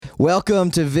Welcome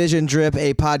to Vision Drip,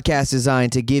 a podcast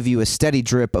designed to give you a steady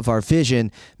drip of our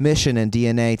vision, mission, and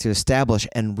DNA to establish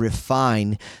and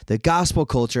refine the gospel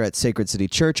culture at Sacred City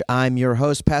Church. I'm your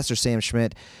host, Pastor Sam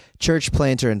Schmidt, church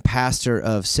planter and pastor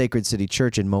of Sacred City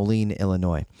Church in Moline,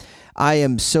 Illinois. I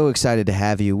am so excited to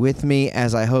have you with me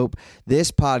as I hope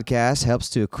this podcast helps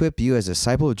to equip you as a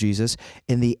disciple of Jesus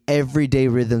in the everyday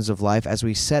rhythms of life as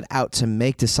we set out to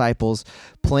make disciples,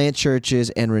 plant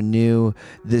churches, and renew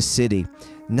the city.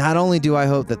 Not only do I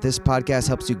hope that this podcast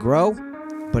helps you grow,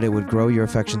 but it would grow your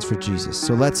affections for Jesus.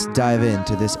 So let's dive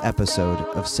into this episode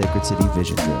of Sacred City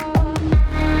Vision Drip.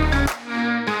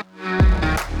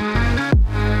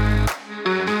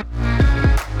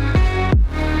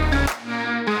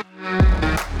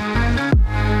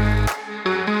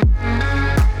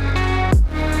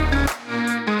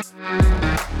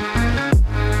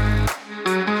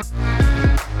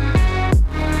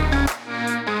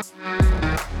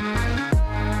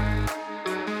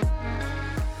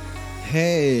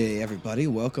 Hey, everybody.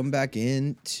 Welcome back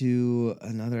into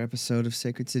another episode of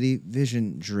Sacred City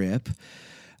Vision Drip.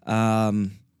 I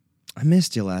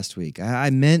missed you last week. I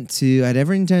had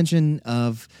every intention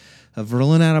of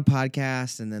rolling out a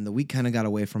podcast, and then the week kind of got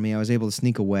away from me. I was able to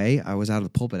sneak away. I was out of the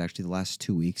pulpit, actually, the last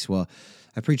 2 weeks. Well,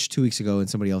 I preached 2 weeks ago in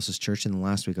somebody else's church, and the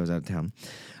last week I was out of town.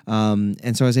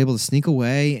 And so I was able to sneak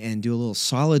away and do a little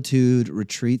solitude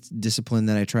retreat discipline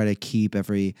that I try to keep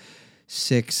every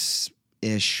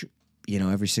six-ish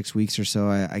every 6 weeks or so,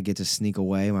 I get to sneak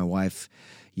away. My wife,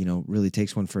 really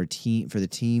takes one for the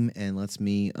team and lets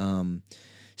me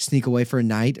sneak away for a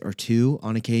night or two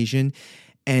on occasion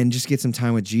and just get some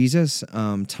time with Jesus,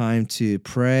 time to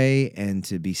pray and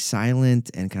to be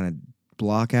silent and kind of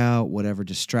block out whatever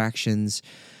distractions,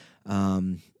 are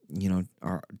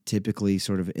typically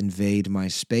sort of invade my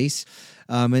space,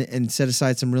 and set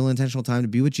aside some real intentional time to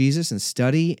be with Jesus and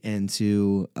study and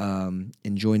to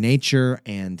enjoy nature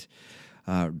and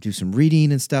do some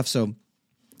reading and stuff. So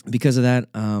because of that,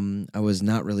 I was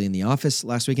not really in the office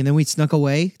last week. And then we snuck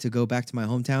away to go back to my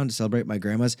hometown to celebrate my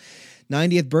grandma's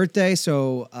 90th birthday.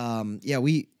 So,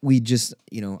 we just,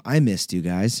 I missed you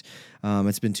guys.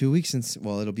 It's been 2 weeks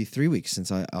it'll be 3 weeks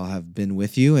since I'll have been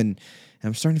with you. And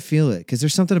I'm starting to feel it because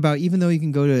there's something about, even though you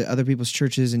can go to other people's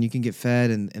churches and you can get fed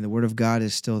and the word of God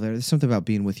is still there, there's something about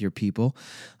being with your people,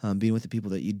 being with the people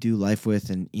that you do life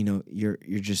with, and, you're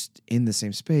just in the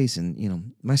same space,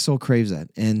 and, my soul craves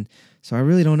that. And so I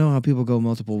really don't know how people go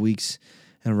multiple weeks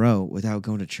in a row without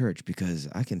going to church, because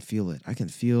I can feel it. I can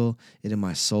feel it in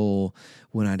my soul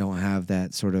when I don't have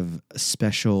that sort of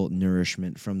special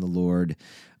nourishment from the Lord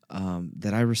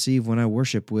that I receive when I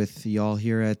worship with y'all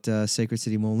here at Sacred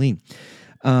City Moline.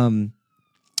 But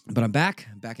I'm back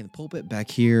in the pulpit,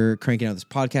 back here cranking out this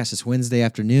podcast. It's Wednesday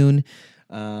afternoon.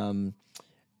 I'm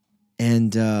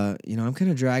kind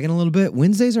of dragging a little bit.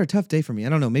 Wednesdays are a tough day for me. I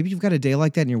don't know. Maybe you've got a day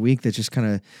like that in your week that just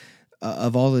kind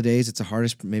of all the days, it's the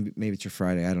hardest. Maybe it's your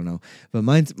Friday. I don't know. But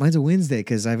mine's a Wednesday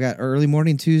because I've got early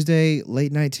morning Tuesday,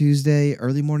 late night Tuesday,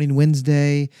 early morning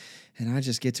Wednesday, and I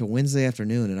just get to Wednesday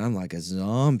afternoon and I'm like a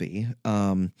zombie.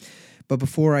 But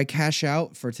before I cash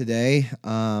out for today,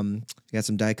 I got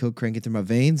some Diet Coke cranking through my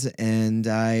veins, and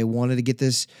I wanted to get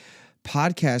this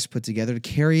podcast put together to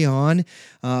carry on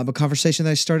a conversation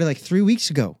that I started like 3 weeks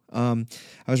ago. I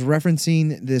was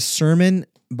referencing this sermon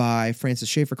by Francis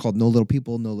Schaeffer called No Little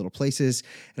People, No Little Places,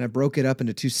 and I broke it up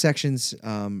into two sections.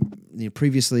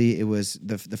 Previously, it was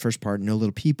the first part, No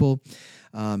Little People,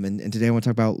 and today I want to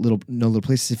talk about No Little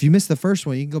Places. If you missed the first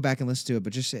one, you can go back and listen to it,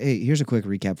 but just, hey, here's a quick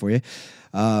recap for you.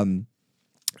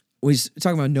 He's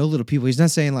talking about no little people. He's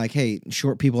not saying like, hey,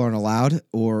 short people aren't allowed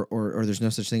or there's no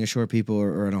such thing as short people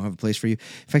or I don't have a place for you.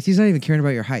 In fact, he's not even caring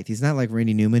about your height. He's not like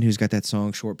Randy Newman, who's got that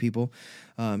song, Short People.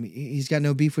 He's got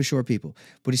no beef with short people.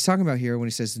 What he's talking about here when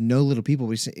he says no little people,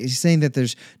 he's saying that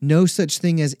there's no such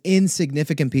thing as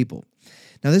insignificant people.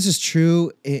 Now, this is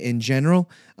true in general.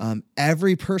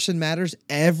 Every person matters.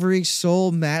 Every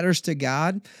soul matters to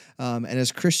God. And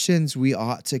as Christians, we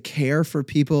ought to care for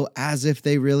people as if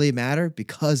they really matter,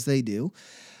 because they do.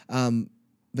 But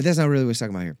that's not really what he's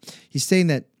talking about here. He's saying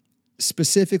that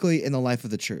specifically in the life of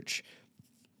the church,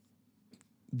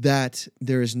 that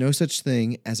there is no such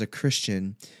thing as a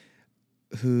Christian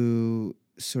who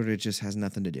sort of just has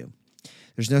nothing to do.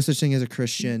 There's no such thing as a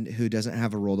Christian who doesn't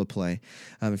have a role to play.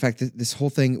 In fact, this whole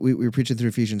thing, we were preaching through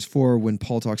Ephesians 4 when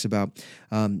Paul talks about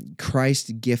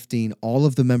Christ gifting all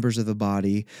of the members of the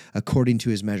body according to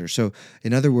his measure. So,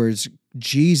 in other words,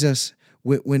 Jesus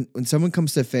when someone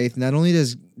comes to faith, not only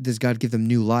does God give them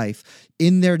new life,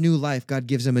 in their new life, God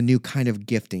gives them a new kind of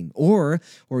gifting, or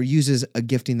uses a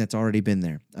gifting that's already been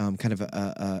there,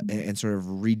 and sort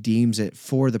of redeems it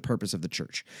for the purpose of the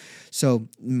church. So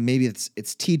maybe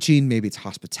it's teaching, maybe it's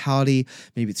hospitality,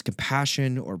 maybe it's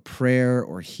compassion or prayer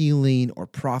or healing or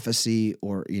prophecy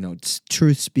or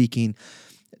truth speaking.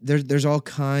 There's all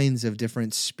kinds of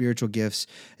different spiritual gifts,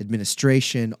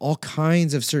 administration, all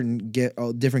kinds of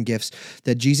different gifts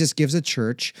that Jesus gives a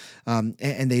church, and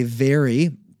they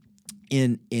vary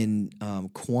in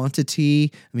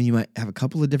quantity. I mean, you might have a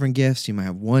couple of different gifts. You might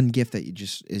have one gift that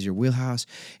is your wheelhouse.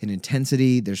 In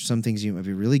intensity, there's some things you might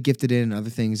be really gifted in, and other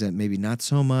things that maybe not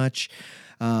so much.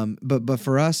 But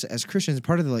for us as Christians,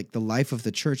 part of the life of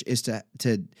the church is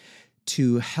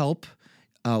to help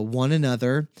one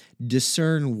another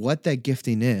discern what that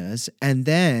gifting is, and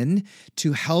then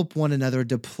to help one another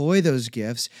deploy those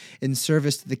gifts in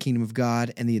service to the kingdom of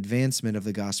God and the advancement of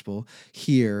the gospel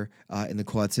here in the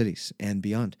Quad Cities and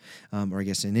beyond, or I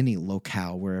guess in any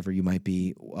locale wherever you might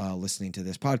be listening to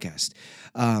this podcast.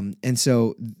 And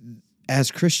so as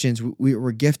Christians, we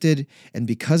were gifted, and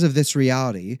because of this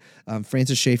reality,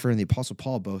 Francis Schaeffer and the Apostle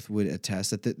Paul both would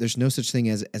attest that there's no such thing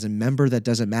as a member that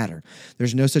doesn't matter.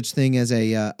 There's no such thing as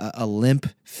a limp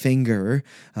finger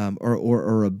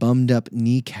or a bummed up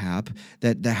kneecap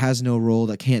that has no role,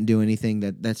 that can't do anything,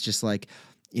 that's just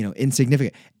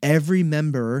insignificant. Every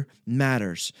member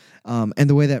matters. And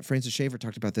the way that Francis Schaeffer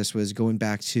talked about this was going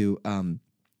back to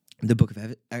the book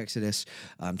of Exodus,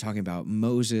 talking about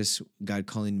Moses, God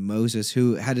calling Moses,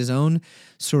 who had his own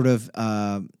sort of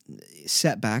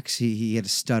setbacks. He had a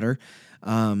stutter,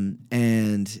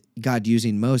 and God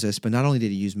using Moses. But not only did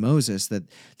he use Moses, that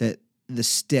the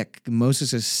stick,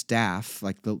 Moses' staff,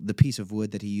 like the piece of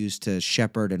wood that he used to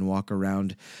shepherd and walk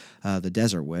around the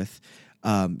desert with,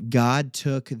 God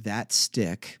took that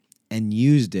stick and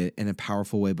used it in a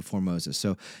powerful way before Moses.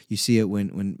 So you see it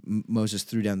when Moses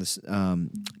threw down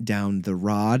the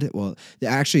rod. Well,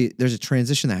 actually, there's a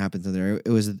transition that happens in there.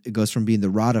 It goes from being the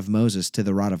rod of Moses to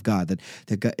the rod of God.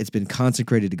 That God, it's been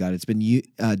consecrated to God. It's been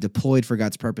deployed for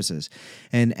God's purposes,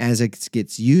 and as it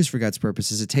gets used for God's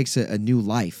purposes, it takes a new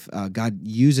life. God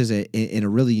uses it in a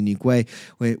really unique way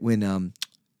when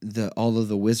all of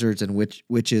the wizards and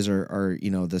witches are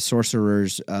the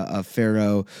sorcerers of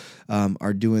Pharaoh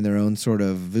are doing their own sort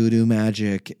of voodoo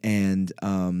magic and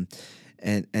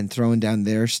throwing down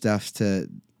their stuff to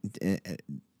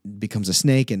becomes a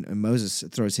snake, and Moses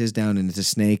throws his down and it's a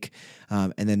snake,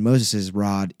 and then Moses'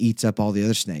 rod eats up all the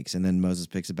other snakes, and then Moses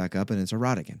picks it back up and it's a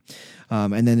rod again,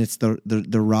 and then it's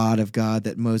the rod of God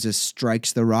that Moses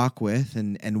strikes the rock with,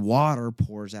 and water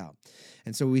pours out.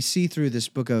 And so we see through this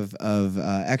book of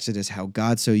Exodus how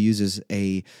God so uses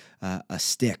a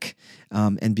stick,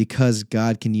 and because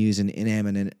God can use an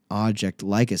inanimate object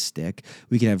like a stick,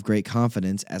 we can have great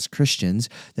confidence as Christians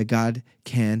that God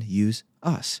can use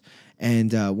us.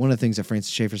 And one of the things that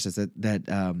Francis Schaeffer says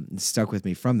that stuck with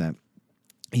me from that,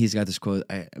 he's got this quote.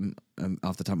 I'm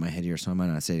off the top of my head here, so I might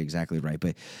not say it exactly right,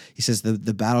 but he says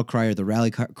the battle cry or the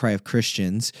rally cry of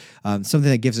Christians, something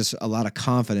that gives us a lot of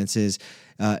confidence is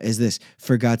this: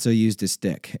 for God so used a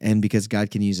stick, and because God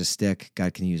can use a stick,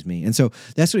 God can use me. And so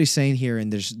that's what he's saying here.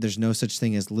 And there's no such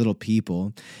thing as little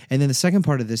people. And then the second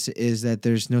part of this is that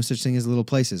there's no such thing as little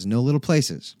places. No little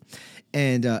places.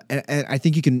 And I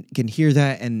think you can hear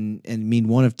that and mean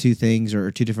one of two things, or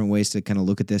two different ways to kind of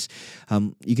look at this.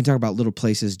 You can talk about little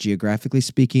places geographically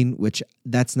speaking, which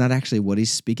that's not actually what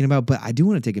he's speaking about, but I do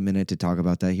want to take a minute to talk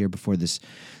about that here before this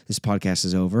podcast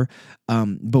is over.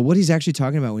 But what he's actually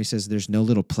talking about when he says there's no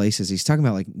little places, he's talking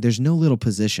about there's no little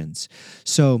positions.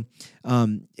 So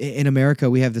in America,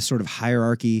 we have this sort of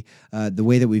hierarchy, the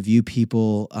way that we view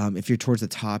people. If you're towards the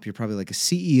top, you're probably like a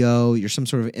CEO, you're some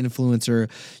sort of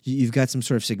influencer, you've got some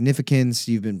sort of significance,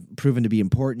 you've been proven to be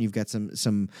important, you've got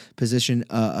some position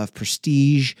of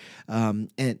prestige, and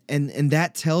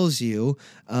that tells you,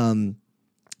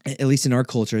 at least in our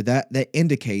culture, that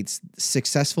indicates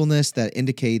successfulness, that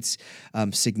indicates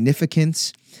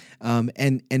significance.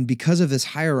 And because of this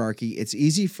hierarchy, it's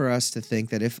easy for us to think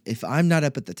that if I'm not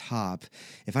up at the top,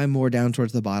 if I'm more down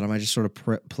towards the bottom, I just sort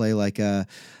of play like a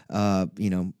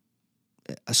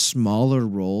smaller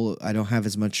role. I don't have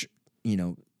as much,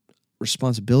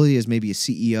 responsibility as maybe a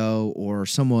CEO or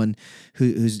someone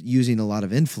who's using a lot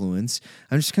of influence.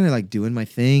 I'm just kind of like doing my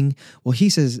thing. Well, he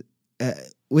says,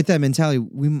 with that mentality,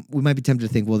 we might be tempted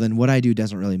to think, well, then what I do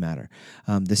doesn't really matter.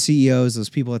 The CEOs, those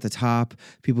people at the top,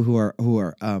 people who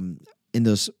are in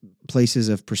those places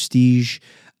of prestige,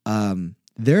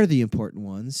 they're the important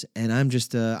ones, and I'm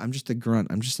just a grunt.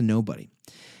 I'm just a nobody.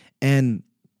 And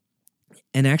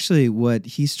And actually, what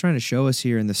he's trying to show us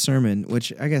here in the sermon,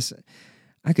 which I guess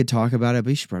I could talk about it, but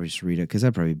you should probably just read it because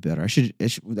that'd probably be better. I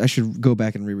should go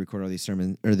back and re-record all these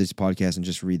sermons or these podcasts and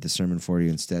just read the sermon for you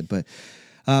instead. But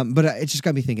it just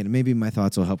got me thinking. Maybe my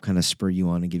thoughts will help kind of spur you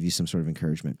on and give you some sort of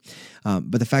encouragement.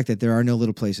 But the fact that there are no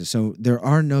little places, so there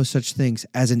are no such things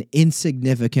as an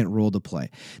insignificant role to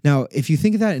play. Now, if you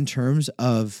think of that in terms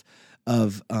of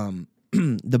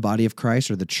the body of Christ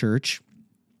or the church,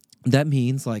 that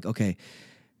means like, okay,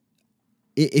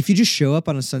 if you just show up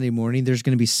on a Sunday morning, there's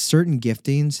going to be certain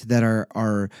giftings that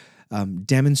are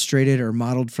demonstrated or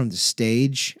modeled from the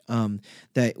stage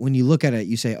that when you look at it,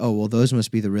 you say, oh, well, those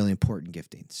must be the really important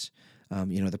giftings.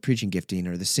 The preaching gifting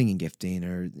or the singing gifting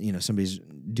or, somebody's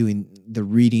doing the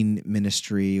reading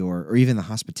ministry or even the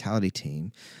hospitality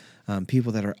team.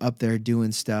 People that are up there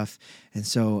doing stuff. And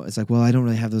so it's like, well, I don't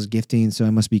really have those giftings, so I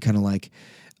must be kind of like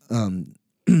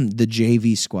the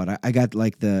JV squad. I got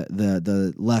like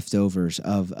the leftovers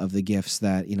of the gifts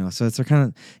that, so it's kind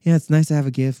of, it's nice to have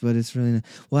a gift, but it's really not.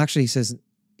 Well, actually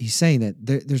he's saying that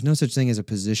there's no such thing as a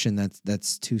position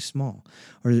that's too small,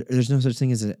 or there's no such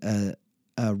thing as a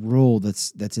role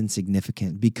that's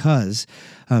insignificant, because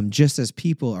just as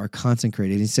people are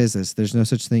consecrated, he says this, there's no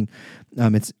such thing.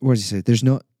 What does he say?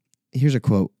 Here's a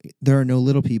quote: there are no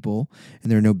little people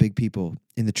and there are no big people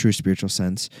in the true spiritual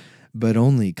sense, but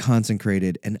only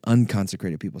consecrated and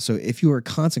unconsecrated people. So if you are a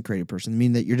consecrated person, I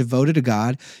mean that you're devoted to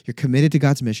God, you're committed to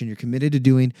God's mission, you're committed to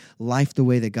doing life the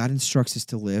way that God instructs us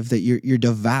to live, that you're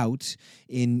devout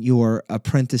in your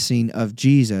apprenticing of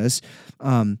Jesus,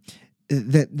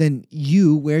 then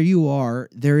you, where you are,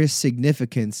 there is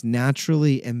significance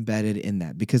naturally embedded in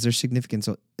that, because there's significance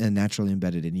naturally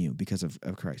embedded in you because of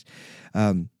Christ.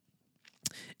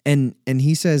 And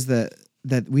he says that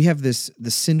we have the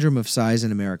syndrome of size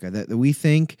in America, that we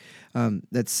think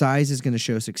that size is going to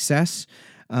show success,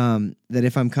 that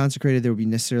if I'm consecrated, there will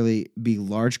necessarily be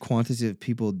large quantities of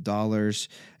people, dollars,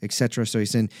 etc. So he's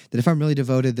saying that if I'm really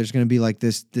devoted, there's going to be like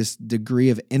this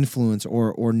degree of influence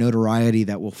or notoriety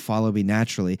that will follow me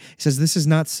naturally. He says this is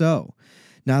not so.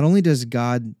 Not only does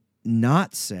God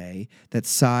not say that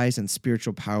size and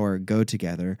spiritual power go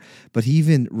together, but he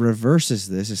even reverses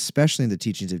this, especially in the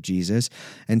teachings of Jesus,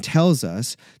 and tells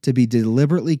us to be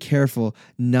deliberately careful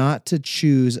not to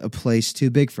choose a place too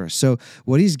big for us. So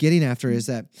what he's getting after is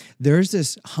that there's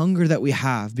this hunger that we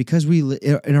have because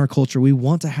in our culture, we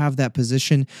want to have that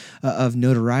position of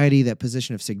notoriety, that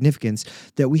position of significance,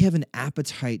 that we have an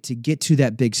appetite to get to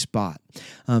that big spot,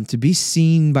 to be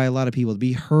seen by a lot of people, to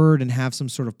be heard and have some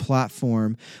sort of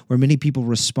platform where many people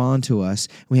respond to us.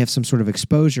 We have some sort of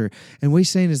exposure. And what he's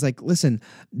saying is like, listen,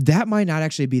 that might not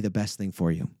actually be the best thing for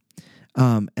you.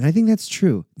 And I think that's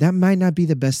true. That might not be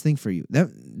the best thing for you.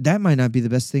 That might not be the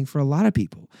best thing for a lot of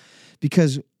people,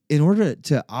 because in order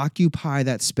to occupy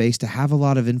that space, to have a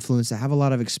lot of influence, to have a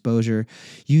lot of exposure,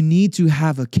 you need to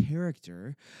have a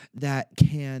character that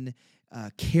can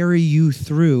carry you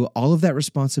through all of that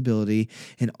responsibility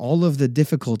and all of the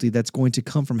difficulty that's going to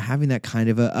come from having that kind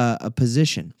of a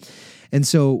position. And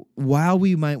so while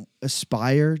we might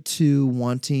aspire to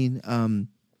wanting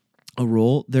a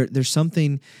role, there's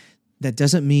something that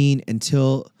doesn't mean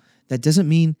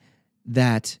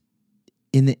that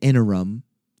in the interim,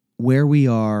 where we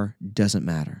are doesn't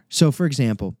matter. So for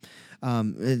example,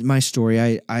 my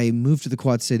story, I moved to the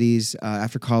Quad Cities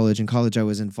after college. In college, I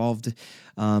was involved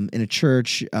in a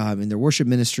church, in their worship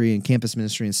ministry and campus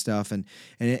ministry and stuff. And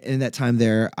in that time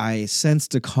there, I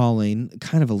sensed a calling,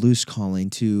 kind of a loose calling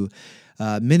to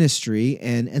ministry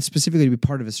and specifically to be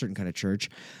part of a certain kind of church,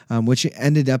 which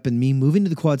ended up in me moving to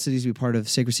the Quad Cities to be part of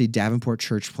Sacred Seed Davenport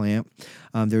Church Plant.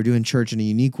 They were doing church in a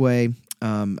unique way.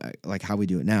 Like how we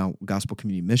do it now, gospel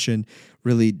community mission,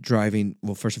 really driving,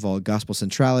 well, first of all, gospel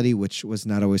centrality, which was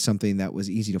not always something that was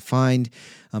easy to find.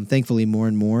 Thankfully, more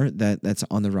and more that's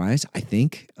on the rise, I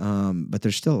think. But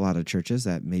there's still a lot of churches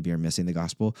that maybe are missing the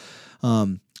gospel.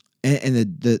 And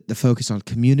the focus on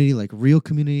community, like real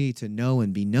community, to know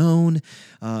and be known,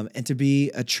 and to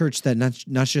be a church that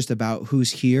not just about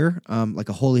who's here, like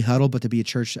a holy huddle, but to be a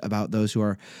church about those who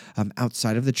are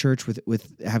outside of the church,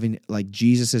 with having like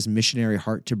Jesus's missionary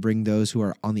heart to bring those who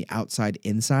are on the outside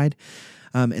inside.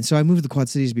 And so I moved to the Quad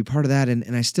Cities to be part of that,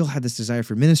 and I still had this desire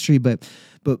for ministry, but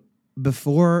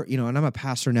before, and I'm a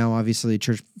pastor now, obviously,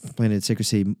 church planted at Sacred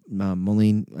Seed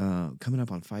Moline, coming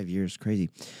up on 5 years, crazy.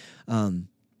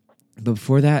 But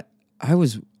before that, I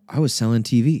was selling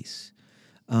TVs.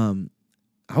 I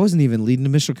wasn't even leading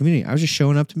the missional community. I was just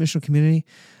showing up to missional community.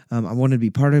 I wanted to be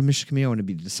part of a missional community. I wanted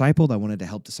to be discipled. I wanted to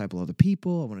help disciple other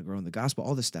people. I wanted to grow in the gospel,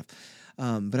 all this stuff.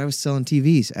 But I was selling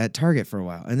TVs at Target for a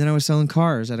while. And then I was selling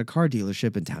cars at a car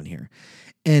dealership in town here.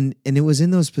 And it was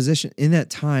in those positions in that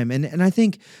time, and I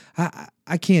think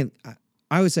I can't.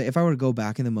 I would say if I were to go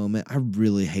back in the moment, I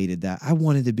really hated that. I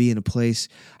wanted to be in a place.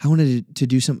 I wanted to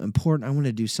do something important. I wanted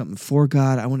to do something for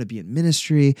God. I want to be in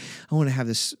ministry. I want to have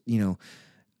this,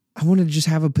 I wanted to just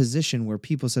have a position where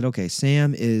people said, okay,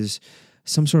 Sam is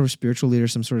some sort of spiritual leader,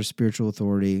 some sort of spiritual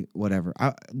authority, whatever.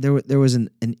 There was an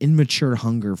immature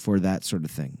hunger for that sort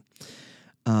of thing.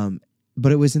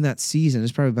 But it was in that season.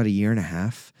 It's probably about a year and a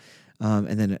half.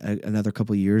 And then another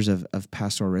couple of years of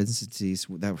pastoral residencies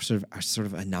that were sort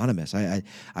of anonymous. I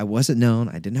wasn't known.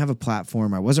 I didn't have a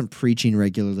platform. I wasn't preaching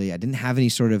regularly. I didn't have any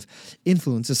sort of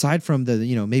influence aside from the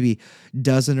maybe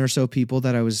dozen or so people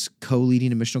that I was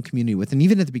co-leading a missional community with. And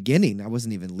even at the beginning, I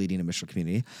wasn't even leading a missional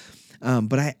community.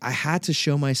 But I had to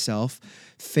show myself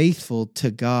faithful to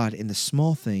God in the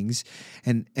small things.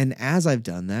 And as I've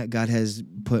done that, God has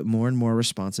put more and more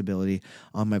responsibility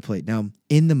on my plate. Now,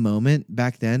 in the moment,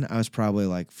 back then, I was probably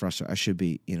like frustrated. I should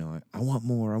be, I want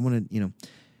more. I want to,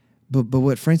 But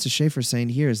what Francis Schaeffer is saying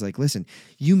here is like, listen,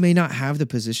 you may not have the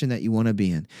position that you want to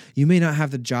be in. You may not have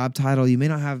the job title. You may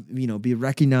not have, be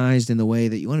recognized in the way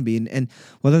that you want to be. And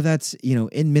whether that's,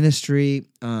 in ministry,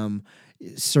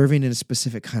 serving in a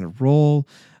specific kind of role,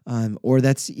 or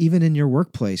that's even in your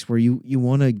workplace where you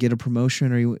want to get a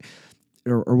promotion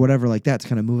or whatever like that to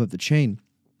kind of move up the chain.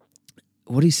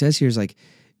 What he says here is like,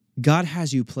 God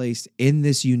has you placed in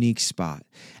this unique spot.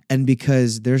 And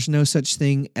because there's no such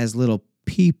thing as little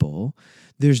people,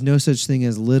 there's no such thing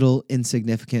as little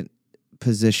insignificant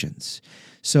positions.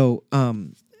 So,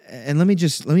 and let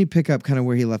me pick up kind of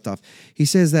where he left off. He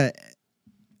says that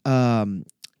in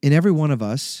every one of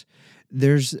us,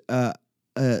 there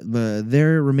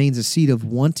remains a seed of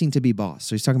wanting to be boss.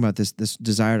 So he's talking about this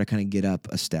desire to kind of get up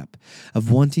a step,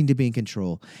 of wanting to be in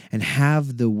control and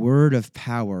have the word of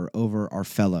power over our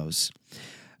fellows.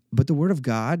 But the word of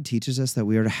God teaches us that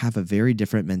we are to have a very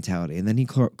different mentality. And then he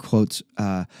quotes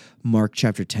Mark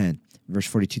chapter 10, verse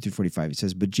 42 through 45. He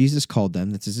says, "But Jesus called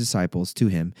them," that's his disciples, to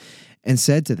him, and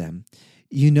said to them,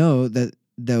 "You know that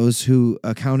those who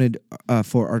accounted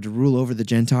for are to rule over the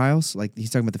Gentiles," like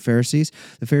he's talking about the Pharisees.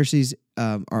 The Pharisees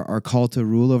are called to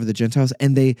rule over the Gentiles,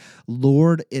 and they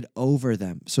lord it over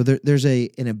them. So there's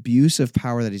an abuse of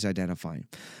power that he's identifying.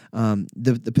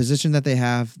 The position that they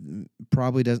have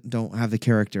probably don't have the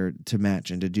character to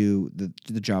match and to do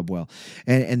the job well.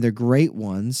 And the great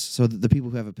ones, so the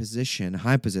people who have a position,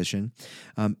 high position,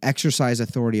 exercise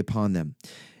authority upon them.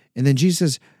 And then Jesus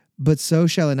says, "But so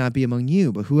shall it not be among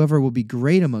you, but whoever will be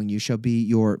great among you shall be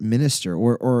your minister,"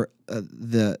 or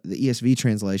the ESV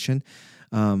translation,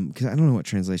 because I don't know what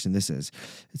translation this is.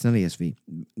 It's not ESV.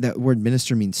 That word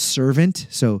minister means servant.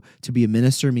 So to be a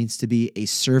minister means to be a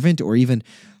servant, or even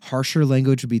harsher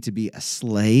language would be to be a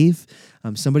slave,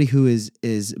 somebody who is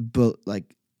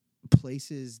like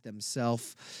places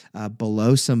themselves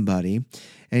below somebody.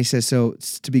 And he says, so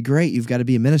to be great, you've got to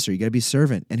be a minister. You got to be a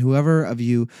servant. "And whoever of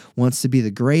you wants to be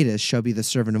the greatest shall be the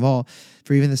servant of all.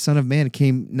 For even the Son of Man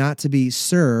came not to be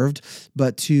served,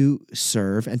 but to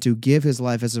serve and to give his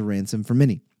life as a ransom for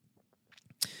many."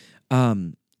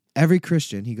 Every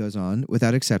Christian, he goes on,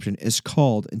 without exception, is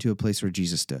called into a place where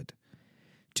Jesus stood.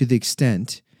 To the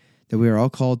extent that we are all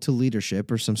called to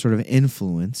leadership or some sort of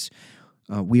influence,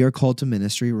 we are called to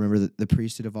ministry. Remember the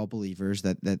priesthood of all believers,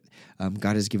 that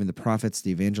God has given the prophets,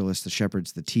 the evangelists, the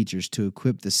shepherds, the teachers to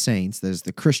equip the saints, that is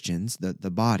the Christians, the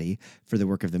body, for the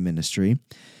work of the ministry.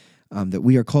 That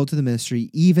we are called to the ministry,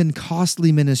 even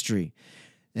costly ministry.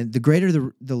 And the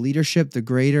greater the leadership, the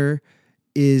greater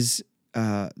is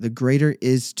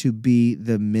to be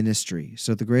the ministry.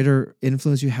 So the greater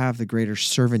influence you have, the greater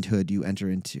servanthood you enter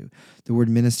into. The word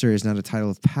minister is not a title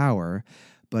of power,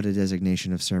 but a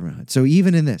designation of servanthood. So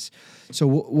even in this, so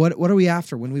what are we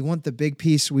after when we want the big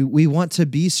piece? We want to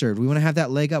be served. We want to have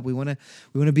that leg up. We want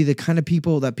to be the kind of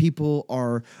people that people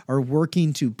are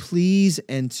working to please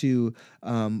and to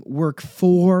work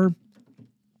for.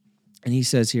 And he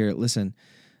says here, listen,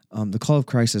 the call of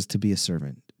Christ is to be a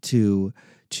servant, to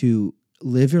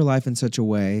live your life in such a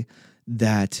way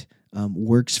that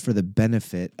works for the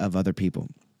benefit of other people.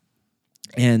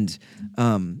 And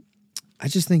I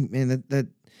just think, man, that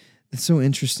it's so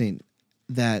interesting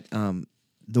that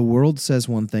the world says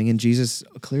one thing and Jesus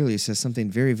clearly says something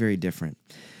very, very different.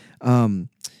 And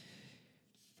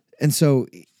so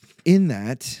in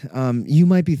that, you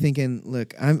might be thinking,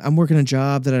 look, I'm working a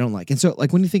job that I don't like. And so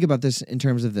like when you think about this in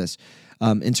terms of this,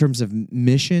 in terms of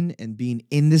mission and being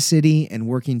in the city and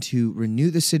working to renew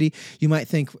the city, you might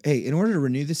think, hey, in order to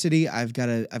renew the city, I've got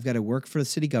to work for the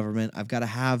city government. I've got to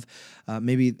have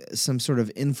maybe some sort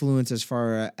of influence as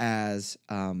far as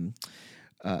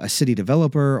a city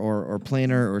developer or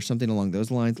planner or something along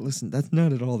those lines. Listen, that's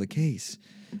not at all the case.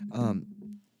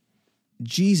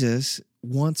 Jesus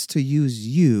wants to use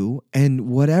you and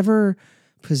whatever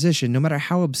position, no matter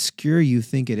how obscure you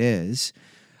think it is,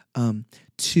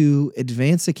 to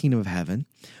advance the kingdom of heaven,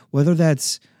 whether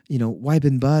that's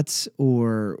wiping butts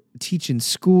or teaching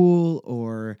school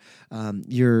or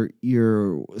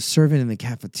you're serving in the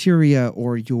cafeteria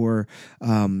or you're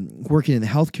working in the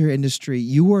healthcare industry.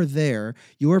 You are there.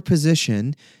 Your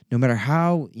position, no matter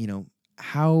how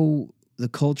the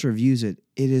culture views it,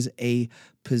 it is a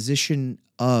position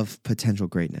of potential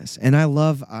greatness. And I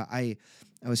love. I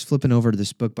was flipping over to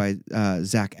this book by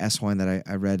Zach Eswine that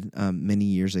I read many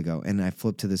years ago, and I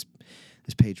flipped to this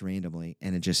page randomly,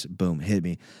 and it just, boom, hit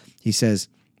me. He says,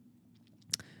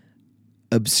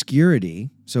 obscurity,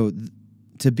 so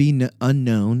to be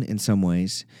unknown in some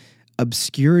ways,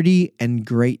 obscurity and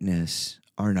greatness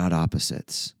are not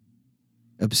opposites.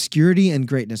 Obscurity and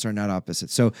greatness are not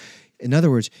opposites. So, in other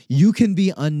words, you can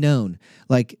be unknown.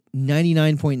 Like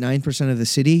 99.9% of the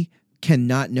city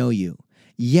cannot know you.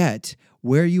 Yet,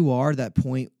 where you are, that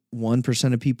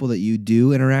 0.1% of people that you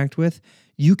do interact with,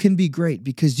 you can be great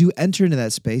because you enter into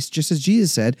that space, just as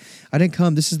Jesus said, I didn't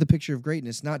come, this is the picture of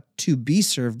greatness, not to be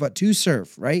served, but to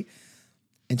serve, right?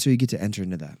 And so you get to enter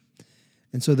into that.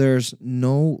 And so there's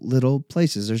no little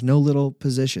places, there's no little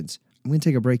positions. I'm going to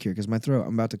take a break here because my throat,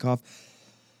 I'm about to cough.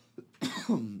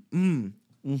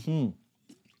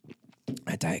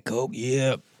 A Diet Coke,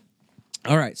 yeah.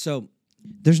 All right, so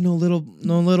there's no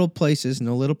little places,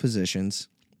 no little positions.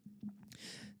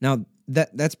 Now,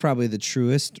 that's probably the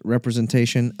truest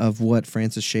representation of what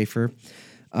Francis Schaeffer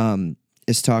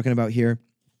is talking about here.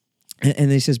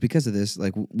 And he says because of this,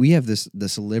 like we have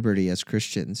this liberty as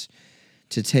Christians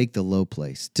to take the low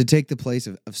place, to take the place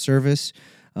of service.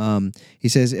 He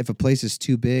says if a place is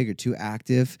too big or too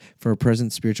active for a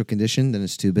present spiritual condition, then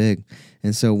it's too big.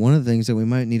 And so one of the things that we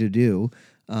might need to do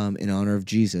in honor of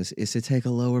Jesus is to take a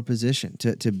lower position,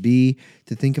 to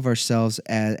think of ourselves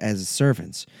as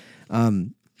servants.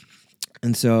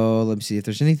 And so let me see if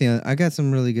there's anything. I got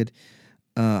some really good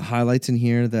highlights in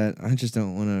here that I just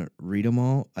don't want to read them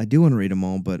all. I do want to read them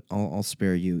all, but I'll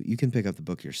spare you. You can pick up the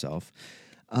book yourself.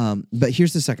 But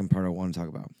here's the second part I want to talk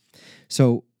about.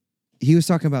 So he was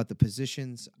talking about the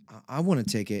positions. I want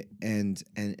to take it and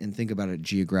think about it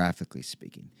geographically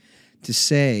speaking. To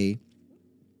say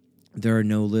there are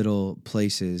no little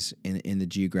places in the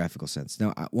geographical sense.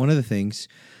 Now, one of the things,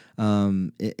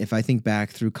 if I think back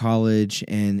through college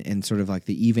and sort of like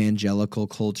the evangelical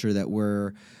culture that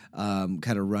we're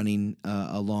kind of running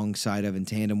alongside of in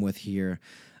tandem with here,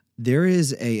 there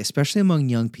is especially among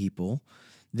young people,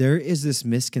 there is this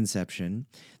misconception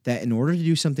that in order to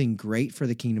do something great for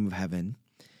the kingdom of heaven,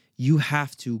 you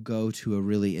have to go to a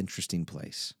really interesting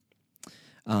place.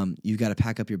 You've got to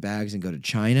pack up your bags and go to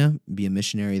China, be a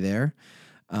missionary there.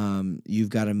 You've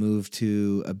got to move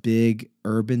to a big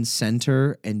urban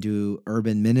center and do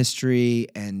urban ministry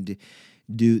and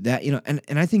do that,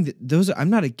 and I think that I'm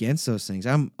not against those things.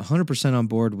 I'm 100% on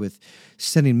board with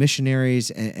sending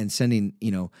missionaries and sending,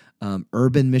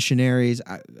 urban missionaries.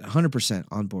 100%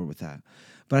 on board with that.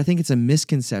 But I think it's a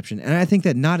misconception. And I think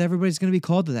that not everybody's going to be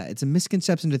called to that. It's a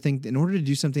misconception to think that in order to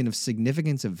do something of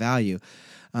significance, of value,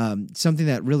 something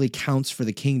that really counts for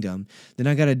the kingdom, then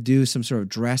I got to do some sort of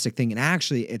drastic thing. And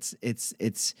actually, it's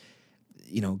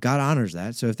God honors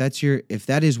that. So if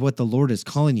that is what the Lord is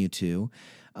calling you to,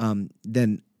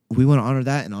 then we want to honor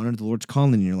that and honor the Lord's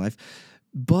calling in your life.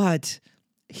 But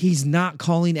He's not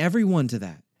calling everyone to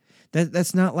that.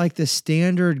 That's not like the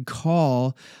standard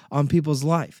call on people's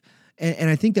life.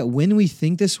 And I think that when we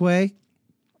think this way,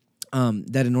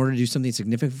 that in order to do something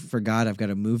significant for God, I've got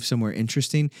to move somewhere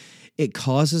interesting, it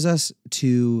causes us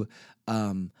to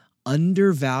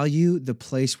undervalue the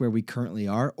place where we currently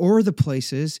are or the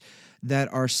places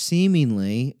that are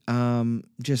seemingly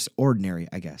just ordinary,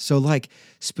 I guess. So like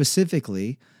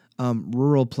specifically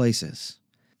rural places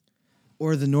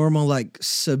or the normal like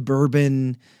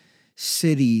suburban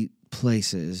city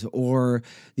places or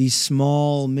these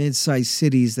small mid-sized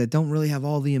cities that don't really have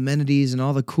all the amenities and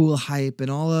all the cool hype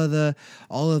and all of the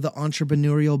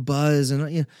entrepreneurial buzz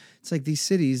and it's like these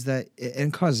cities that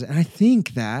and causes. And I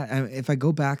think that if I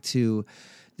go back to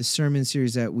the sermon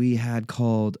series that we had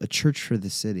called A Church for the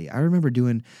City, I remember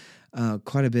doing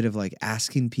quite a bit of like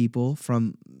asking people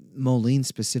from Moline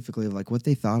specifically of like what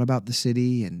they thought about the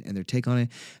city and their take on it.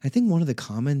 I think one of the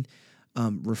common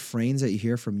refrains that you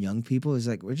hear from young people is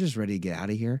like, we're just ready to get out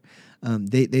of here.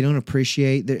 They don't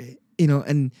appreciate they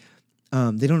don't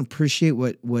appreciate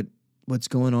what what's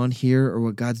going on here or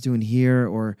what God's doing here,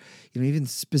 or even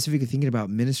specifically thinking about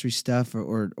ministry stuff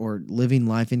or living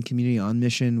life in community on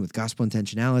mission with gospel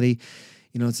intentionality.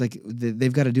 It's like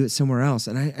they've got to do it somewhere else,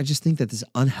 and I just think that this is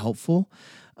unhelpful.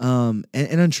 And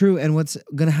untrue. And what's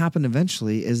going to happen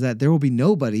eventually is that there will be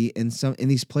nobody in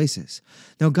these places.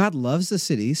 Now, God loves the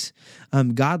cities.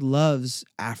 God loves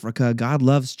Africa. God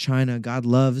loves China. God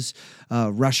loves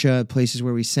Russia, places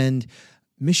where we send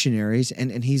missionaries,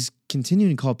 and he's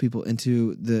continuing to call people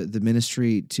into the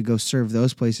ministry to go serve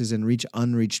those places and reach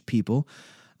unreached people.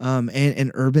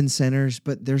 And urban centers,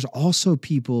 but there's also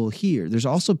people here. There's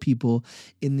also people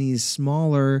in these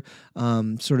smaller,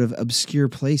 sort of obscure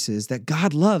places that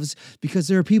God loves because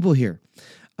there are people here.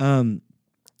 And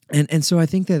so I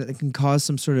think that it can cause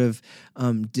some sort of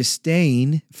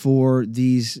disdain for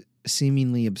these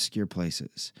seemingly obscure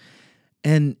places.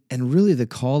 And really the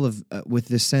call of with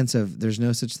this sense of there's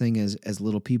no such thing as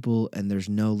little people and there's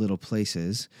no little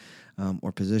places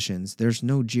or positions. There's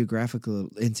no geographical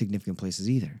insignificant places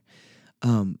either.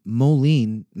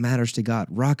 Moline matters to God.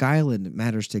 Rock Island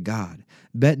matters to God.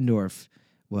 Bettendorf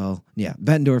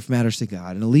matters to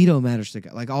God. And Aledo matters to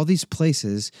God. Like all these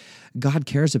places God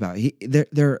cares about.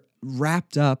 They're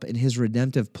wrapped up in his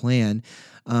redemptive plan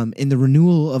in the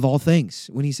renewal of all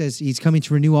things. When he says he's coming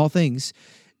to renew all things,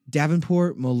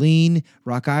 Davenport, Moline,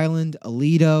 Rock Island,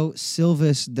 Aledo,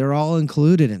 Silvis, they're all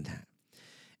included in that.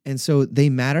 And so they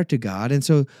matter to God. And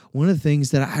so one of the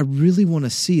things that I really want to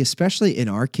see, especially in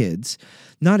our kids,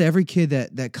 not every kid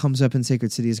that comes up in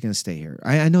Sacred City is going to stay here.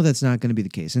 I know that's not going to be the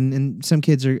case. And some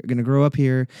kids are going to grow up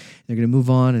here, they're going to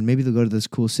move on, and maybe they'll go to those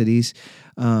cool cities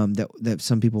that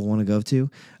some people want to go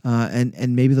to.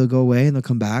 And maybe they'll go away and they'll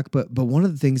come back. But one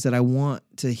of the things that I want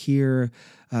to hear,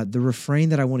 the refrain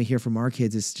that I want to hear from our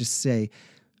kids is just say,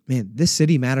 man, this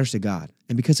city matters to God.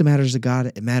 And because it matters to God,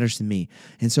 it matters to me.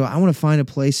 And so I want to find a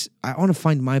place, I want to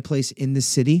find my place in this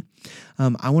city.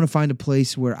 I want to find a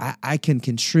place where I can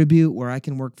contribute, where I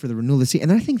can work for the renewal of the city.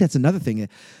 And I think that's another thing.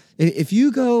 If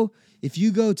you go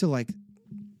to like,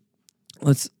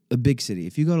 a big city,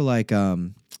 if you go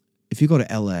to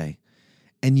LA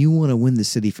and you want to win the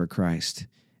city for Christ,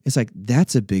 it's like,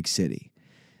 that's a big city.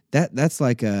 That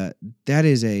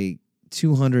is a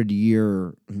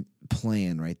 200-year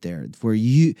plan right there, where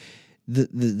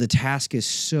the task is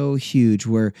so huge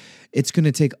where it's going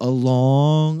to take a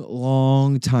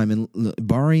long time, and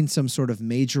barring some sort of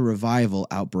major revival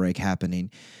outbreak happening,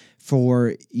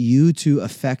 for you to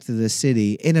affect the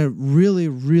city in a really,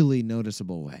 really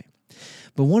noticeable way.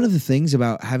 But one of the things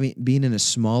about being in a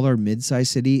smaller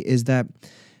mid-sized city is that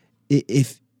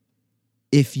if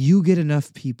you get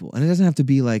enough people, and it doesn't have to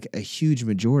be like a huge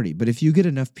majority, but if you get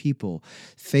enough people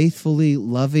faithfully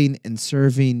loving and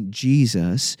serving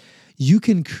Jesus, you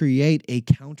can create a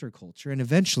counterculture. And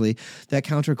eventually that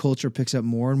counterculture picks up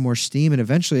more and more steam, and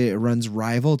eventually it runs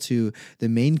rival to the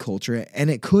main culture. And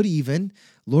it could even,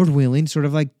 Lord willing, sort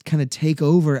of like kind of take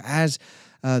over as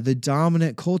the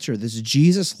dominant culture, this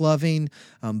Jesus-loving,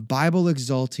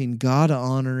 Bible-exalting,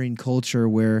 God-honoring culture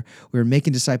where we're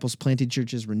making disciples, planting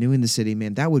churches, renewing the city.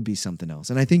 Man, that would be something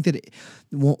else. And I think that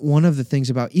one of the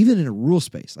things about, even in a rural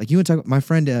space, like you want to talk about my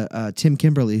friend Tim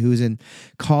Kimberly, who's in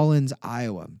Collins,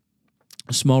 Iowa,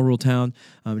 a small rural town,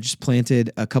 just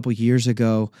planted a couple years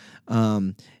ago.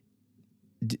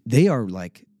 They are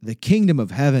like, the kingdom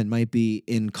of heaven might be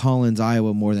in Collins,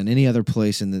 Iowa, more than any other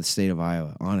place in the state of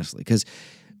Iowa, honestly, because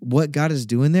what God is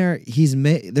doing there,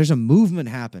 there's a movement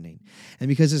happening, and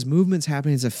because this movement's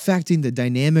happening, it's affecting the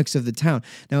dynamics of the town.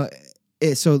 Now,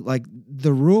 so like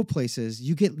the rural places,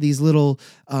 you get these little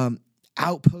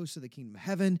outposts of the kingdom of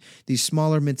heaven, these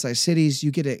smaller mid-sized cities.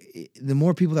 You get the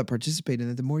more people that participate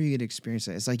in it, the more you get to experience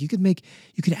it. It's like you can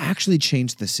actually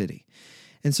change the city.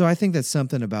 And so I think that's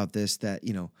something about this that,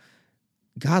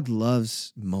 God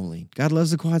loves Moline. God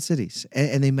loves the Quad Cities,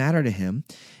 and they matter to him.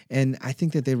 And I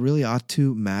think that they really ought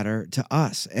to matter to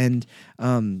us. And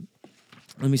let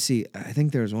me see. I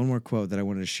think there's one more quote that I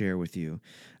wanted to share with you.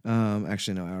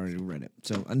 Actually, no, I already read it.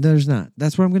 So there's not.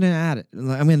 That's where I'm going to add it.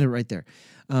 I'm going to right there.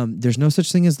 There's no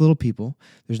such thing as little people.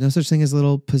 There's no such thing as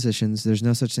little positions. There's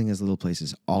no such thing as little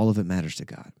places. All of it matters to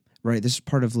God. Right? This is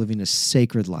part of living a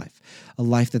sacred life, a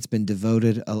life that's been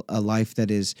devoted, a life that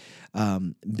is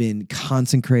been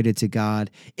consecrated to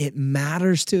God. It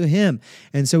matters to him.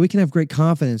 And so we can have great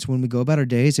confidence when we go about our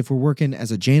days. If we're working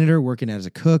as a janitor, working as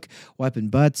a cook, wiping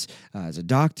butts, as a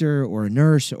doctor or a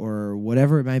nurse or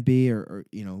whatever it might be, or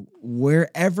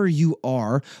wherever you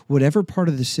are, whatever part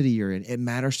of the city you're in, it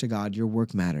matters to God. Your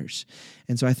work matters.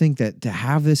 And so I think that to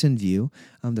have this in view,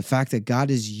 the fact that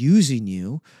God is using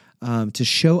you to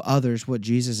show others what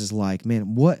Jesus is like,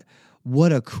 man, what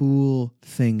what a cool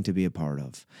thing to be a part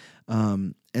of.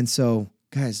 And so,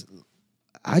 guys,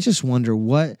 I just wonder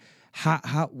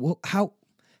how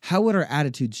would our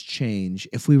attitudes change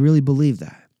if we really believe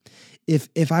that?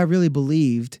 If I really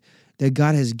believed that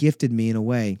God has gifted me in a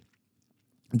way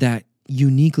that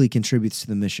uniquely contributes to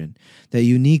the mission, that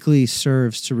uniquely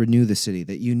serves to renew the city,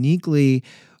 that uniquely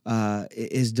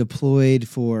is deployed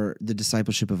for the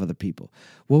discipleship of other people.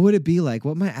 What would it be like?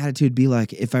 What would my attitude be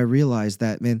like if I realized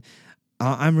that, man,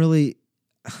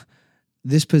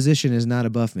 this position is not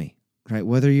above me, right?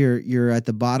 Whether you're at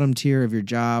the bottom tier of your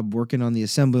job, working on the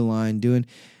assembly line, doing,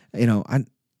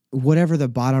 whatever the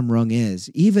bottom rung is,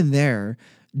 even there,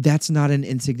 that's not an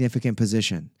insignificant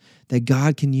position, that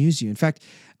God can use you. In fact,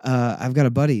 I've got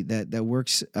a buddy that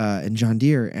works in John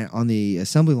Deere on the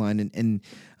assembly line, and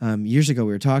years ago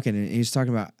we were talking, and he was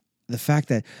talking about the fact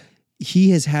that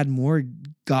he has had more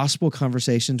gospel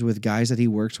conversations with guys that he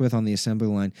works with on the assembly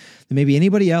line than maybe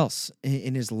anybody else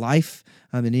in his life,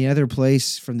 in any other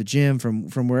place, from the gym,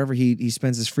 from wherever he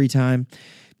spends his free time,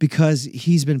 because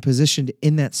he's been positioned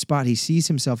in that spot. He sees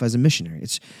himself as a missionary.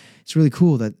 It's really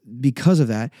cool that because of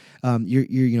that,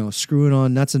 you're screwing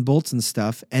on nuts and bolts and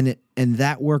stuff, and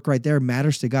that work right there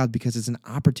matters to God because it's an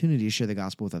opportunity to share the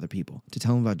gospel with other people, to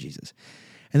tell them about Jesus.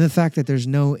 And the fact that there's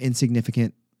no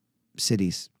insignificant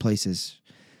cities, places,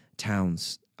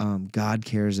 towns, God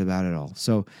cares about it all.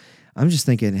 So I'm just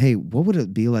thinking, hey, what would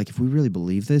it be like if we really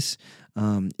believe this?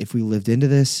 If we lived into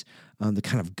this, the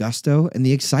kind of gusto and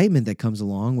the excitement that comes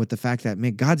along with the fact that,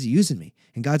 man, God's using me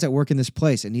and God's at work in this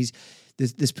place, and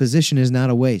this position is not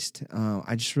a waste.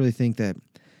 I just really think that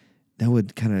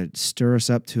would kind of stir us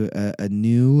up to a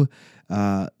new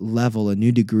level, a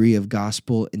new degree of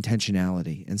gospel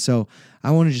intentionality. And so I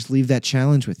want to just leave that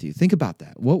challenge with you. Think about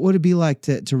that. What would it be like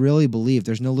to really believe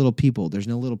there's no little people, there's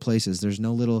no little places, there's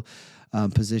no little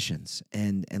positions,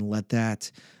 and let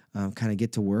that kind of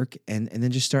get to work, and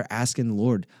then just start asking the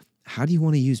Lord, how do you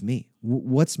want to use me?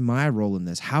 What's my role in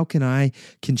this? How can I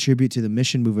contribute to the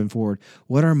mission moving forward?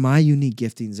 What are my unique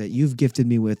giftings that you've gifted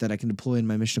me with that I can deploy in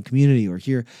my missional community or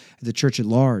here at the church at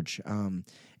large? And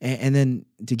then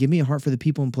to give me a heart for the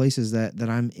people and places that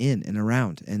I'm in and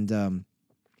around, and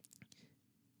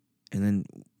then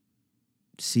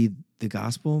see the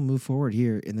gospel move forward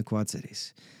here in the Quad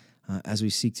Cities as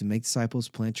we seek to make disciples,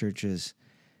 plant churches,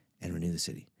 and renew the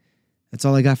city. That's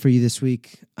all I got for you this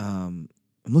week.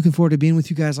 I'm looking forward to being with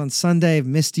you guys on Sunday. I've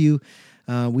missed you.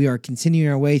 We are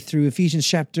continuing our way through Ephesians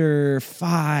chapter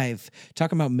 5,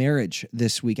 talking about marriage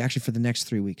this week, actually for the next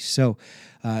 3 weeks. So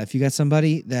if you got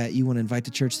somebody that you want to invite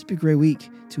to church, it'd be a great week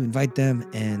to invite them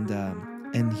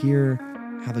and hear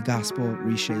how the gospel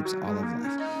reshapes all of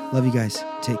life. Love you guys.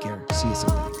 Take care. See you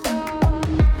Sunday.